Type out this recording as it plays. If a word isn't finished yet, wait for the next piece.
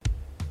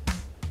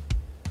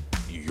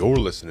You're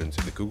listening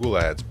to the Google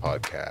Ads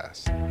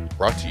Podcast,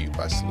 brought to you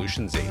by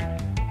Solutions 8,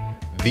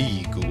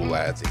 the Google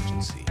Ads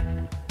agency.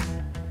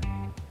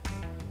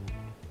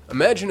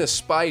 Imagine a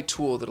spy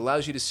tool that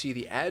allows you to see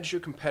the ads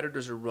your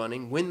competitors are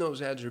running, when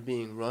those ads are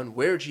being run,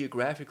 where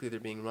geographically they're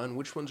being run,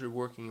 which ones are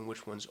working and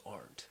which ones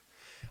aren't.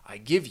 I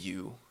give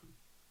you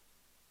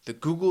the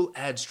Google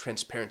Ads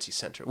Transparency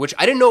Center, which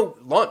I didn't know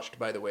launched,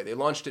 by the way. They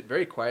launched it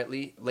very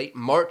quietly, late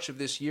March of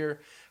this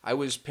year. I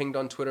was pinged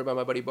on Twitter by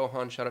my buddy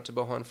Bohan. Shout out to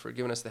Bohan for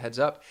giving us the heads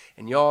up.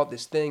 And y'all,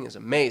 this thing is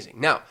amazing.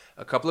 Now,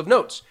 a couple of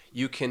notes.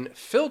 You can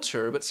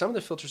filter, but some of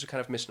the filters are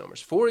kind of misnomers.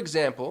 For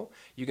example,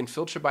 you can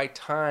filter by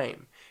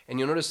time. And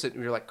you'll notice that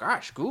you're like,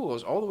 gosh, Google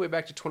is all the way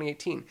back to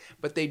 2018.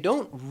 But they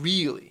don't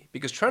really,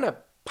 because trying to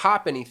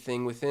pop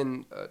anything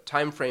within a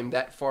time frame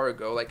that far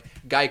ago, like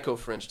Geico,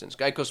 for instance.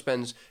 Geico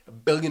spends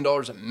 $1 billion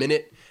a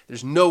minute.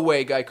 There's no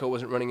way Geico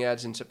wasn't running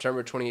ads in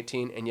September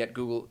 2018, and yet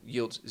Google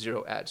yields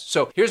 0 ads.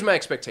 So here's my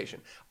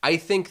expectation. I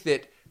think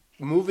that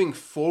moving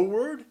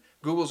forward,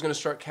 Google's going to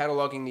start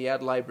cataloging the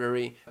ad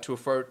library to a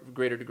far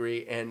greater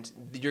degree, and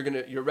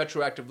your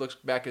retroactive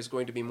look back is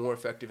going to be more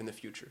effective in the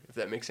future, if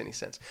that makes any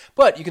sense.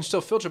 But you can still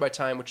filter by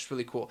time, which is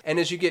really cool. And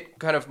as you get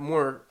kind of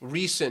more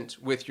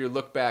recent with your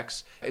look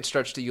backs, it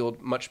starts to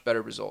yield much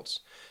better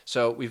results.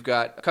 So we've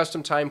got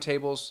custom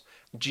timetables,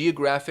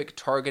 geographic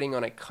targeting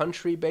on a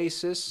country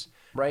basis.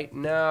 Right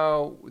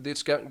now,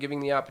 it's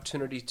giving the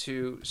opportunity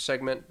to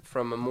segment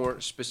from a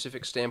more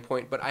specific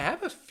standpoint, but I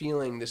have a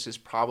feeling this is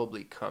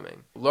probably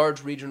coming.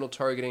 Large regional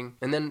targeting,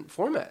 and then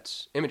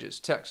formats, images,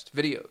 text,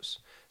 videos.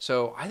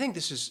 So I think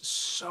this is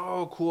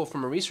so cool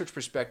from a research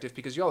perspective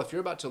because, y'all, if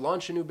you're about to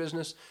launch a new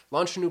business,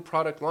 launch a new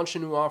product, launch a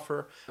new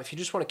offer, if you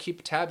just want to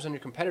keep tabs on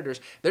your competitors,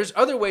 there's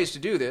other ways to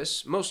do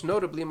this. Most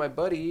notably, my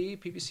buddy,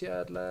 PPC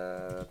Ad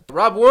Lab.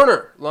 Rob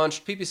Warner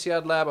launched PPC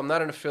Ad Lab. I'm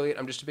not an affiliate.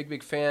 I'm just a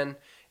big fan.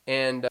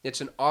 And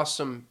it's an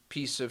awesome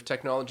piece of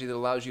technology that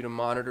allows you to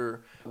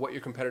monitor what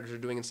your competitors are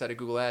doing inside of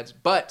Google Ads.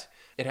 But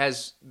it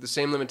has the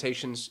same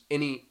limitations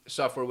any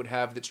software would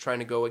have that's trying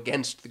to go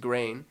against the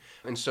grain.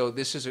 And so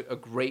this is a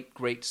great,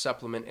 great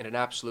supplement at an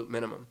absolute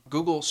minimum.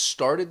 Google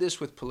started this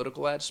with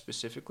political ads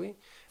specifically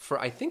for,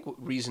 I think,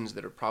 reasons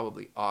that are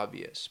probably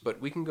obvious. But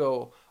we can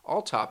go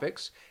all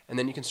topics, and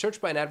then you can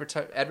search by an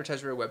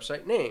advertiser or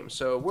website name.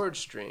 So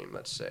WordStream,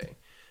 let's say.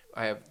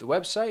 I have the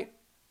website.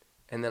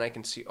 And then I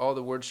can see all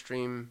the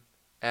WordStream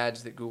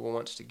ads that Google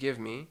wants to give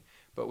me.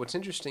 But what's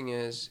interesting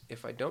is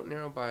if I don't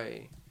narrow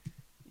by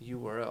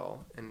URL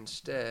and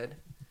instead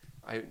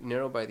I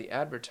narrow by the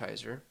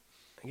advertiser,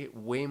 I get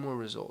way more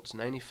results,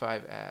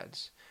 95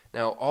 ads.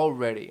 Now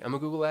already, I'm a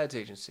Google Ads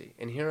agency,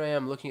 and here I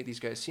am looking at these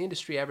guys. See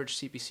industry average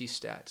CPC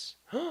stats.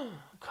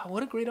 God,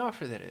 what a great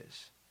offer that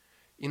is.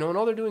 You know, and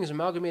all they're doing is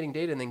amalgamating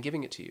data and then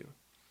giving it to you.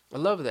 I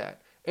love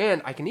that.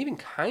 And I can even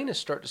kind of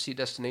start to see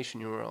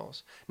destination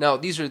URLs. Now,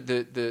 these are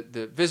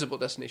the visible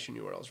destination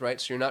URLs, right?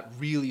 So you're not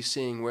really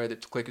seeing where the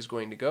click is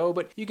going to go,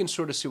 but you can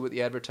sort of see what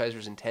the advertiser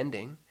is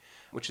intending,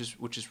 which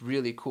is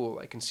really cool.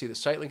 I can see the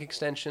site link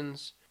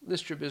extensions,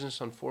 list your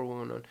business on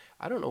 4111.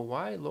 I don't know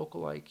why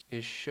LocalIQ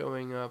is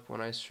showing up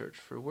when I search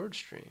for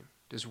WordStream.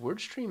 Does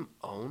WordStream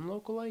own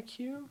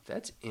LocalIQ?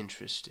 That's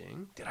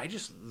interesting. Did I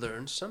just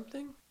learn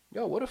something?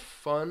 Yo, what a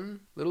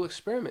fun little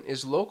experiment.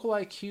 Is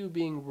LocalIQ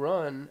being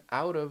run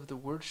out of the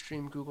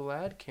WordStream Google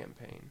Ad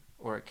campaign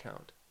or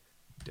account?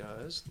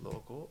 Does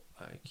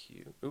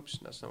LocalIQ... Oops,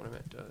 that's not what I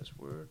meant. Does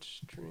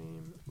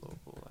WordStream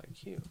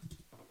LocalIQ?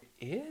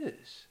 It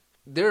is.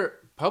 They're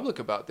public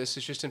about this.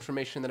 It's just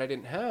information that I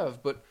didn't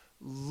have, but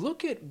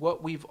look at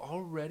what we've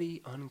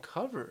already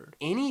uncovered.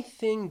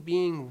 Anything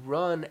being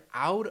run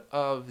out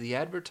of the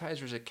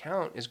advertiser's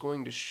account is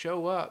going to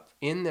show up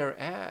in their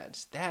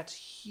ads. That's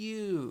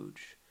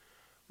huge.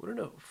 What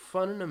a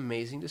fun and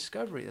amazing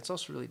discovery. That's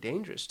also really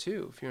dangerous,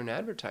 too. If you're an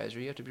advertiser,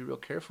 you have to be real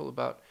careful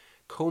about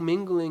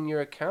commingling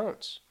your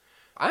accounts.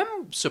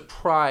 I'm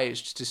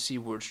surprised to see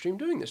WordStream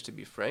doing this, to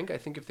be frank. I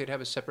think if they'd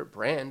have a separate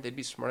brand, they'd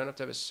be smart enough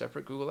to have a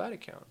separate Google Ad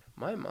account.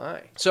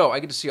 My. So I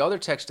get to see all their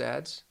text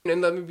ads.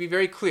 And let me be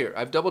very clear.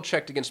 I've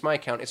double-checked against my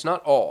account. It's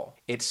not all.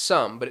 It's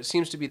some, but it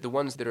seems to be the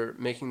ones that are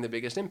making the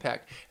biggest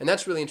impact. And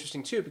that's really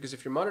interesting, too, because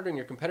if you're monitoring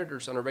your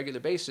competitors on a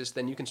regular basis,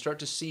 then you can start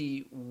to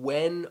see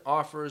when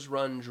offers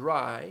run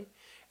dry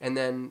and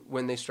then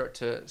when they start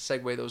to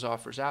segue those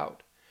offers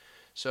out.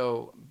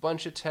 So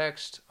bunch of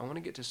text. I want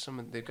to get to some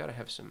of... They've got to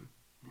have some...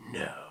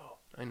 No.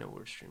 I know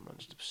WordStream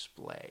runs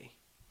display.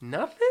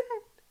 Nothing?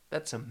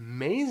 That's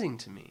amazing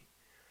to me.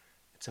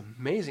 It's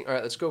amazing. All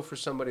right, let's go for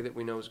somebody that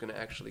we know is going to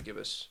actually give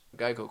us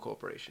Geico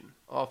Corporation.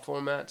 All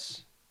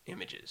formats,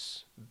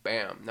 images.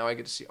 Bam. Now I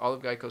get to see all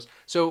of Geico's.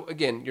 So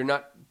again, you're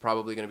not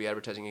probably going to be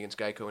advertising against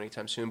Geico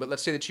anytime soon, but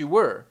let's say that you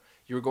were.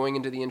 You were going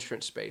into the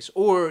insurance space,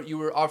 or you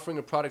were offering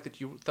a product that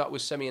you thought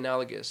was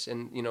semi-analogous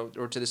and,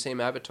 or to the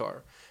same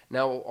avatar.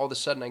 Now all of a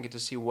sudden I get to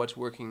see what's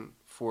working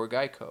for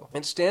Geico.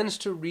 It stands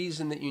to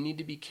reason that you need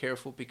to be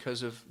careful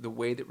because of the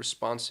way that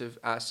responsive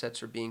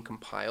assets are being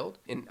compiled.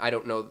 And I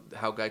don't know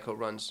how Geico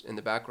runs in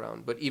the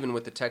background, but even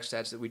with the text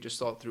ads that we just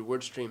saw through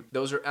WordStream,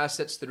 those are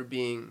assets that are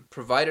being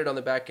provided on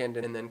the back end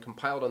and then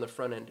compiled on the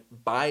front end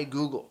by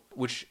Google,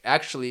 which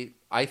actually,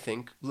 I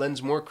think,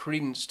 lends more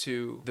credence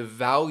to the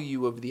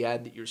value of the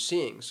ad that you're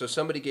seeing. So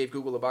somebody gave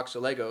Google a box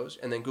of Legos,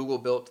 and then Google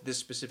built this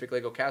specific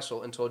Lego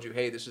castle and told you,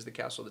 hey, this is the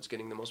castle that's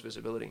getting the most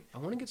visibility. I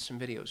want to get some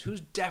videos.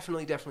 Who's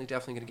definitely going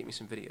to get me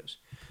some videos?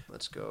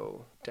 Let's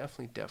go.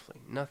 Definitely.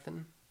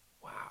 Nothing?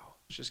 Wow.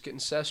 It's just getting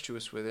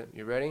incestuous with it.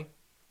 You ready?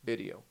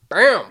 Video.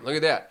 Bam! Look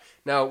at that.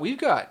 Now, we've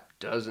got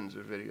dozens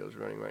of videos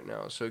running right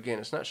now. So again,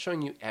 it's not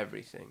showing you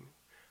everything,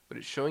 but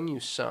it's showing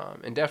you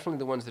some, and definitely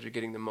the ones that are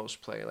getting the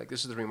most play. Like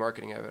this is the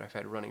remarketing ad I've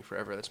had running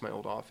forever. That's my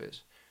old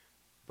office.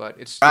 But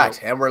it's right,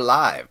 and we're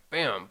live.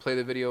 Bam, play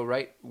the video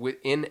right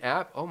within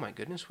app. Oh my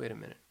goodness, wait a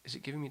minute. Is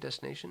it giving me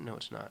destination? No,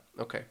 it's not.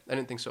 Okay, I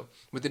didn't think so.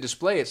 With the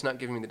display, it's not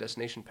giving me the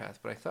destination path,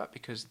 but I thought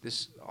because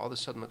this all of a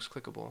sudden looks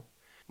clickable,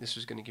 this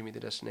was going to give me the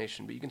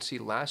destination. But you can see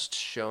last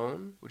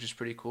shown, which is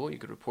pretty cool. You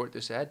could report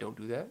this ad. Don't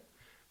do that.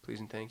 Please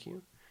and thank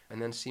you.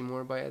 And then see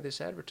more by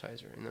this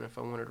advertiser. And then if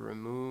I wanted to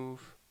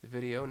remove the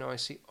video, now I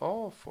see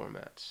all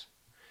formats.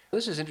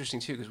 This is interesting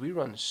too because we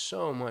run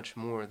so much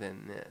more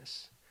than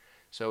this.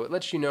 So it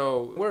lets you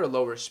know we're a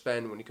lower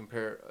spend when you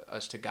compare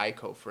us to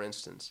Geico, for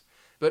instance.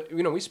 But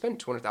we spend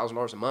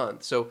 $200,000 a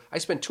month. So I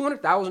spend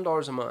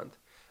 $200,000 a month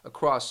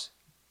across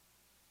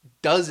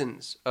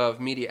dozens of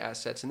media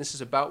assets, and this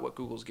is about what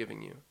Google's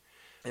giving you.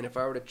 And if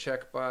I were to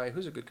check by,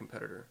 who's a good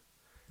competitor?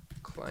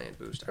 Client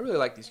Boost. I really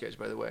like these guys,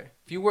 by the way.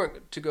 If you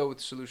weren't to go with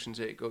Solutions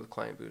 8, go with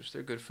Client Boost.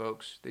 They're good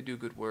folks. They do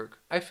good work.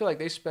 I feel like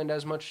they spend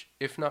as much,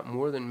 if not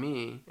more than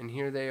me, and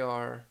here they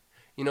are.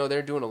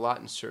 They're doing a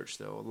lot in search,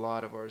 though. A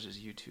lot of ours is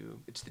YouTube.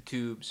 It's the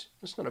tubes.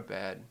 That's not a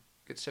bad.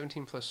 Get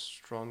 17 plus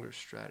stronger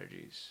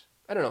strategies.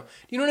 I don't know. Do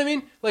you know what I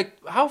mean? Like,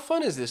 how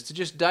fun is this to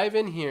just dive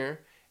in here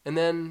and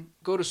then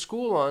go to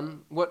school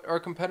on what our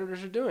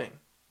competitors are doing?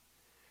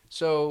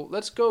 So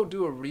let's go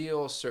do a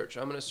real search.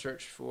 I'm going to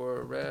search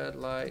for red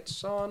light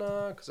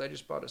sauna because I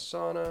just bought a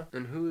sauna.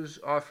 And who's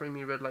offering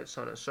me red light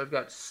sauna? So I've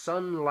got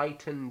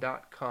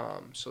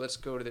sunlighten.com. So let's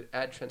go to the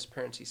Ad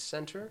Transparency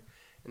Center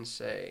and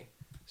say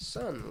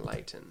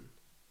Sunlighten.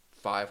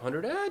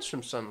 500 ads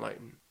from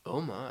Sunlighten.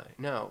 Oh my.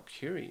 Now,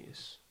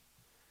 curious.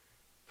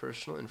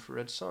 Personal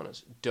infrared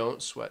saunas.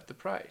 Don't sweat the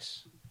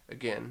price.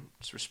 Again,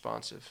 it's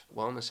responsive.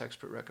 Wellness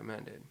expert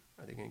recommended.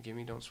 Are they going to give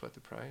me don't sweat the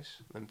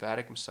price?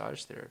 Lymphatic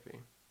massage therapy.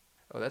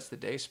 Oh, that's the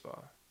day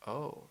spa.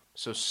 Oh.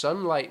 So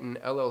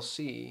Sunlighten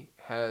LLC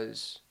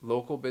has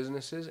local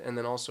businesses and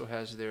then also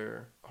has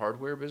their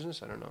hardware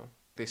business. I don't know.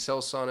 They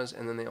sell saunas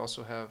and then they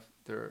also have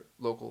their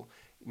local.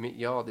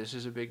 Y'all, this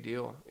is a big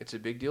deal. It's a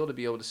big deal to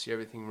be able to see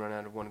everything run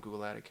out of one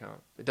Google Ad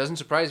account. It doesn't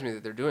surprise me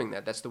that they're doing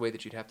that. That's the way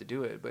that you'd have to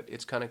do it, but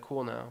it's kind of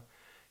cool now.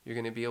 You're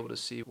going to be able to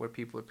see where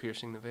people are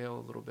piercing the veil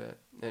a little bit.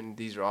 And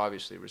these are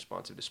obviously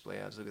responsive display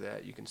ads. Look at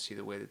that. You can see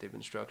the way that they've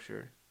been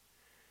structured.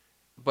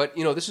 But,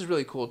 this is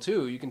really cool,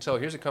 too. You can tell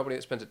here's a company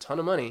that spends a ton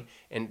of money,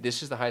 and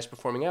this is the highest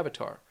performing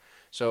avatar.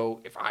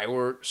 So if I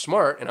were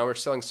smart and I were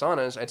selling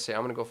saunas, I'd say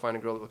I'm going to go find a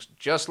girl that looks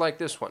just like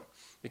this one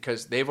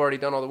because they've already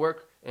done all the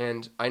work,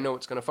 and I know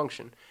it's going to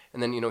function.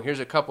 And then, here's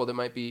a couple that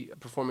might be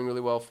performing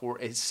really well for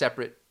a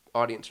separate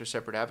audience or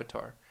separate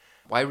avatar.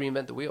 Why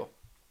reinvent the wheel?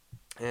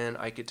 And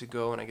I get to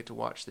go and I get to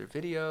watch their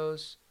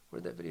videos.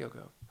 Where'd that video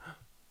go?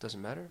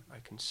 Doesn't matter. I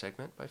can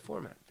segment by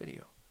format.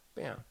 Video.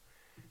 Bam.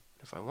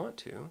 If I want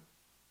to.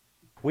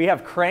 We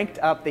have cranked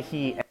up the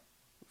heat.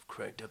 We've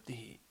cranked up the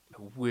heat.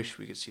 I wish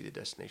we could see the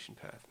destination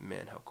path.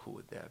 Man, how cool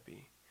would that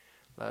be?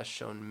 Last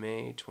shown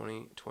May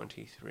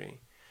 2023.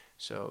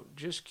 So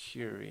just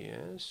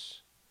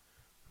curious.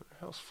 I wonder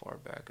how far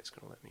back it's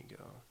going to let me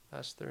go.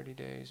 Last 30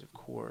 days, of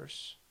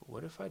course.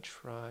 What if I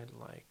tried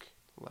like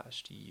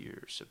last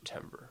year,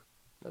 September?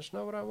 That's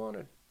not what I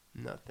wanted.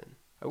 Nothing.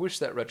 I wish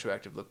that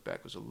retroactive look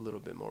back was a little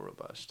bit more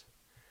robust.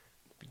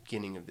 The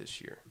beginning of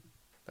this year.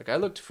 Like I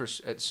looked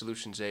at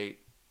Solutions 8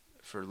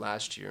 for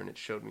last year and it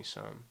showed me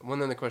some. Well,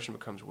 then the question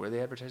becomes, were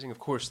they advertising? Of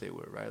course they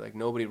were, right? Like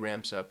nobody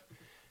ramps up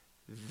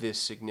this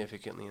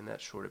significantly in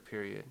that short a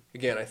period.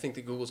 Again, I think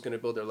that Google's going to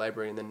build their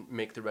library and then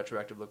make the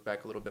retroactive look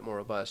back a little bit more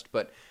robust,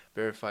 but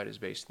Verified is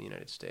based in the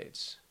United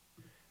States.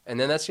 And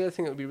then that's the other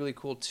thing that would be really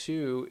cool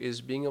too,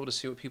 is being able to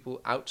see what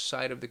people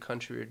outside of the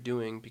country are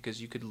doing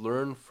because you could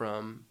learn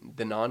from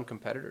the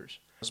non-competitors.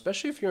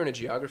 Especially if you're in a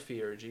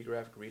geography or a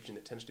geographic region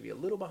that tends to be a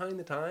little behind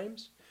the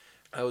times.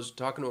 I was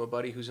talking to a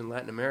buddy who's in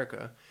Latin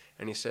America,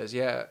 and he says,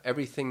 yeah,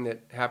 everything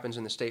that happens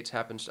in the States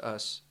happens to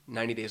us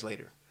 90 days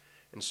later.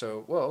 And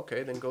so, well,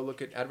 okay, then go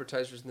look at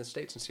advertisers in the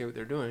States and see what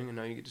they're doing, and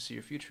now you get to see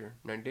your future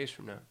 90 days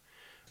from now.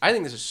 I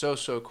think this is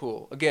so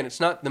cool. Again, it's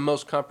not the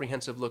most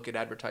comprehensive look at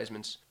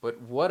advertisements,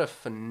 but what a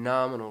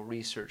phenomenal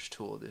research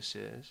tool this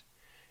is,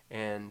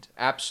 and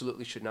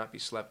absolutely should not be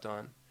slept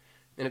on.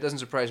 And it doesn't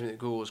surprise me that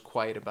Google is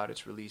quiet about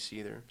its release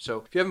either.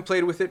 So if you haven't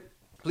played with it,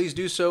 please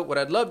do so. What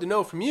I'd love to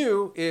know from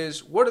you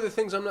is, what are the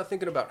things I'm not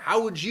thinking about?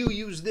 How would you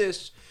use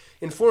this?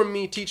 Inform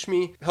me, teach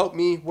me, help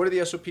me. What are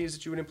the SOPs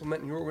that you would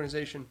implement in your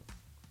organization?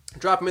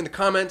 Drop them in the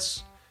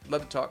comments. I'd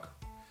love to talk.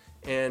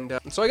 And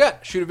that's all I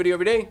got. Shoot a video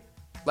every day.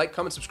 Like,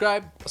 comment,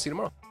 subscribe. I'll see you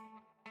tomorrow.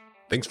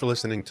 Thanks for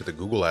listening to the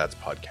Google Ads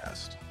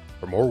podcast.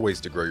 For more ways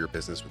to grow your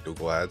business with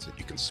Google Ads,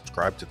 you can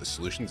subscribe to the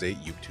Solutions 8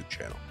 YouTube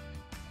channel.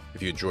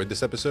 If you enjoyed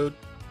this episode,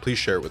 please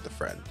share it with a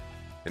friend.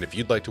 And if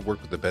you'd like to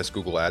work with the best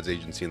Google Ads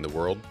agency in the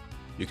world,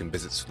 you can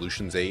visit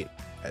Solutions 8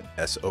 at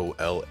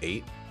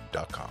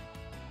sol8.com.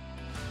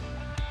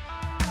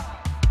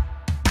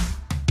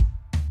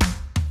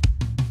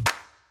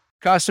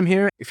 Custom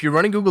here. If you're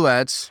running Google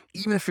Ads,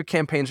 even if your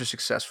campaigns are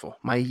successful,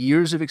 my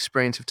years of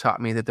experience have taught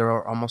me that there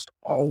are almost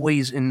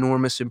always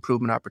enormous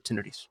improvement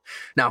opportunities.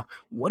 Now,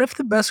 what if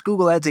the best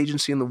Google Ads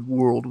agency in the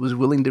world was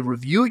willing to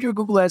review your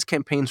Google Ads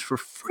campaigns for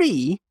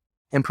free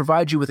and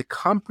provide you with a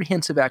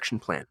comprehensive action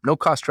plan, no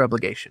cost or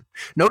obligation?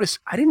 Notice,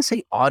 I didn't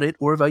say audit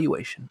or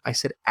evaluation. I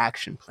said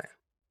action plan.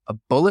 A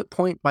bullet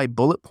point by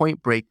bullet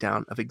point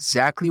breakdown of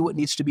exactly what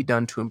needs to be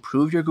done to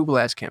improve your Google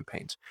Ads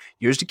campaigns.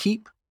 Yours to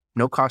keep,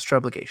 no cost or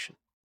obligation.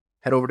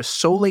 Head over to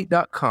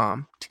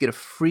sol8.com to get a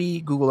free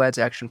Google Ads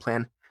action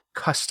plan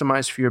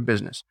customized for your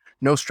business.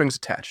 No strings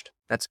attached.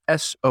 That's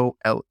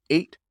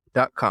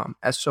sol8.com.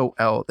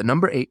 SOL, the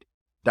number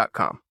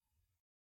 8.com.